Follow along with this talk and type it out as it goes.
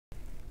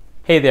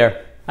Hey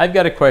there, I've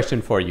got a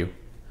question for you.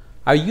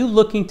 Are you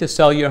looking to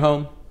sell your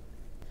home?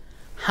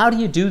 How do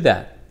you do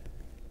that?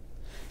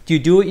 Do you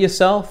do it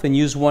yourself and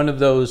use one of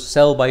those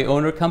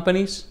sell-by-owner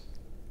companies?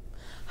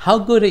 How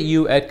good are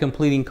you at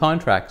completing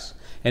contracts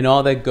and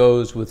all that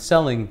goes with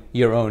selling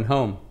your own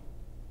home?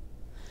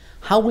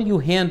 How will you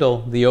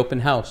handle the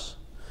open house?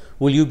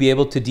 Will you be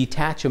able to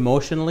detach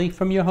emotionally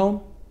from your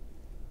home?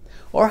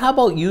 Or how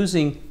about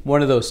using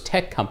one of those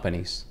tech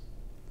companies?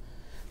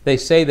 They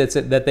say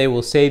that they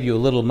will save you a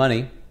little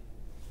money.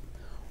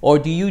 Or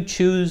do you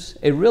choose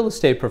a real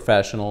estate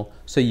professional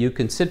so you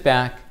can sit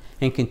back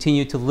and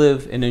continue to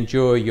live and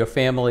enjoy your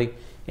family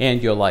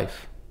and your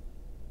life?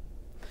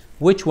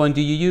 Which one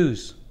do you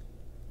use?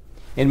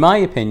 In my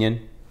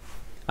opinion,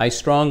 I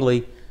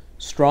strongly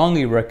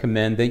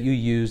recommend that you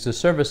use the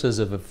services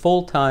of a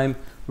full-time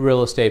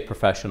real estate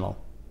professional.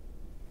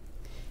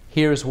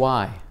 Here's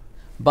why.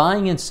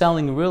 Buying and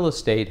selling real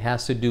estate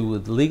has to do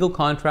with legal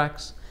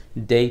contracts,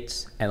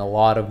 dates, and a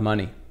lot of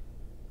money.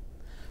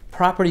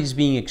 Properties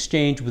being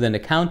exchanged within a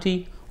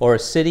county or a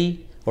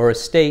city or a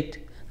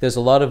state, there's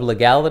a lot of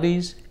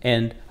legalities,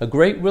 and a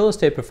great real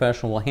estate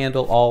professional will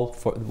handle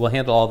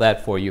all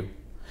that for you.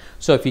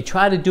 So if you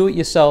try to do it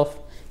yourself,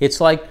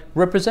 it's like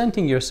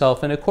representing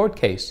yourself in a court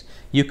case.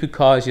 You could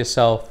cause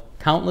yourself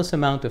countless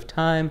amount of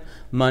time,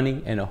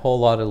 money, and a whole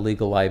lot of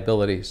legal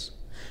liabilities.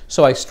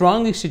 So I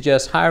strongly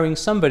suggest hiring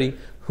somebody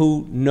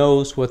who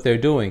knows what they're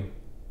doing.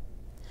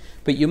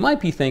 But you might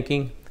be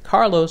thinking,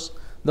 Carlos,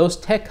 those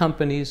tech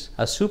companies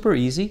are super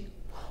easy.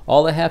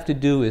 All I have to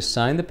do is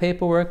sign the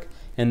paperwork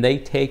and they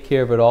take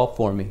care of it all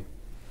for me.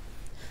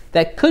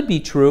 That could be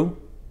true.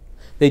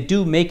 They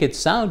do make it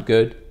sound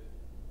good.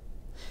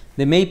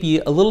 There may be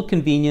a little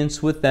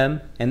convenience with them,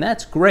 and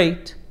that's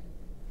great.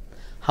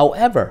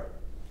 However,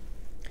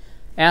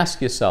 ask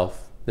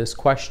yourself this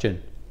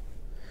question.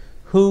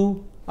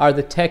 Who are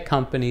the tech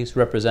companies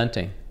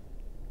representing?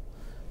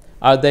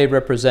 Are they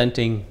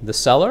representing the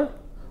seller?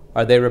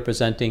 Are they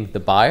representing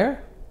the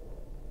buyer?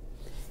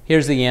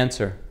 Here's the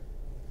answer.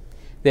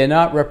 They're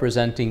not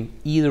representing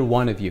either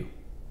one of you.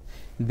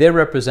 They're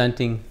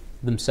representing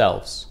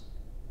themselves.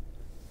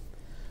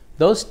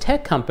 Those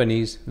tech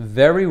companies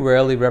very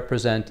rarely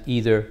represent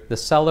either the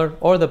seller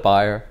or the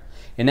buyer,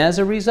 and as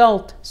a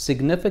result,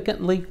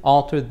 significantly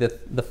alter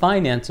the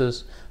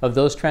finances of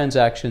those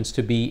transactions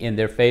to be in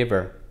their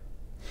favor.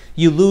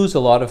 You lose a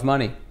lot of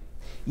money.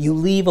 You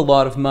leave a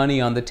lot of money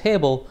on the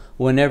table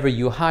whenever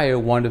you hire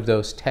one of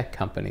those tech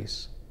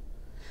companies.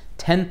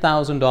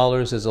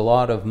 $10,000 is a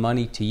lot of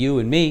money to you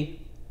and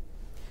me,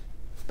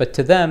 but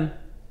to them,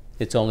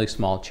 it's only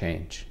small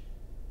change.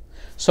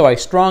 So I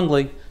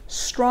strongly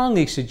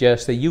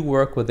suggest that you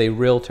work with a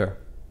realtor.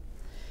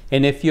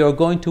 And if you're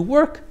going to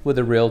work with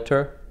a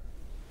realtor,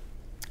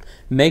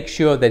 make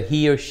sure that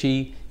he or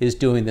she is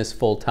doing this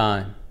full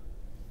time.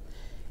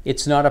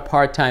 It's not a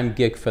part-time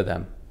gig for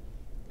them.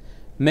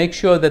 Make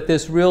sure that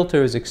this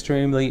realtor is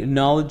extremely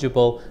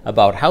knowledgeable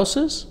about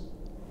houses,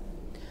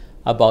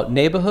 about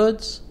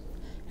neighborhoods,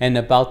 and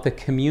about the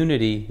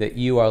community that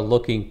you are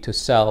looking to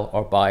sell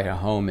or buy a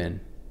home in.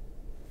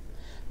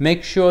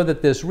 Make sure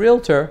that this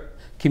realtor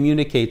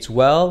communicates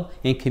well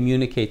and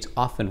communicates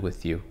often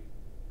with you.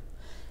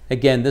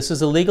 Again, this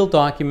is a legal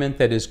document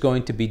that is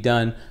going to be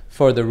done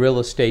for the real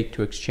estate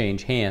to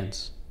exchange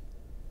hands.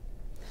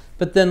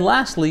 But then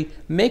lastly,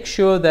 make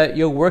sure that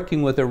you're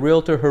working with a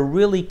realtor who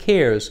really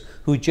cares,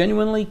 who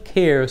genuinely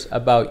cares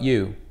about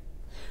you.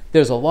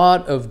 There's a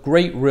lot of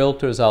great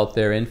realtors out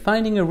there, and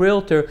finding a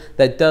realtor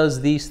that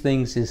does these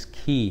things is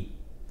key.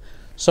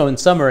 So in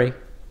summary,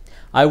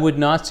 I would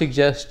not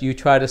suggest you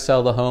try to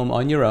sell the home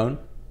on your own.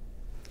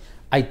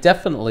 I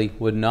definitely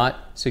would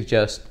not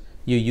suggest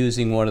you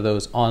using one of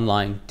those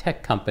online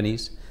tech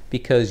companies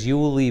because you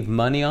will leave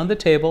money on the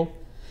table,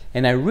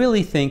 and I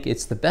really think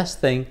it's the best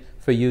thing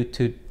for you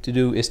to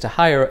do is to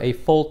hire a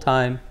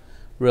full-time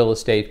real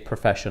estate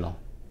professional.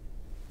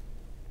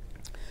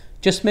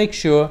 Just make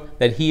sure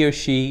that he or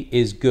she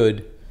is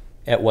good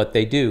at what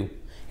they do.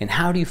 And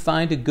how do you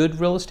find a good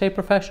real estate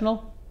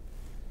professional?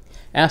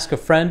 Ask a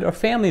friend or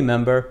family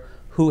member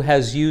who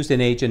has used an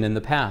agent in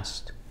the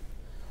past.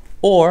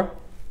 Or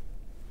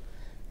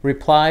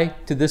reply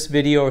to this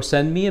video or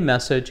send me a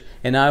message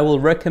and I will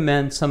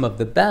recommend some of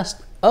the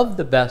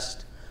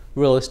best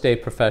real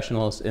estate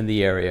professionals in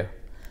the area.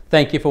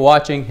 Thank you for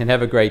watching and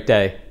have a great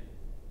day.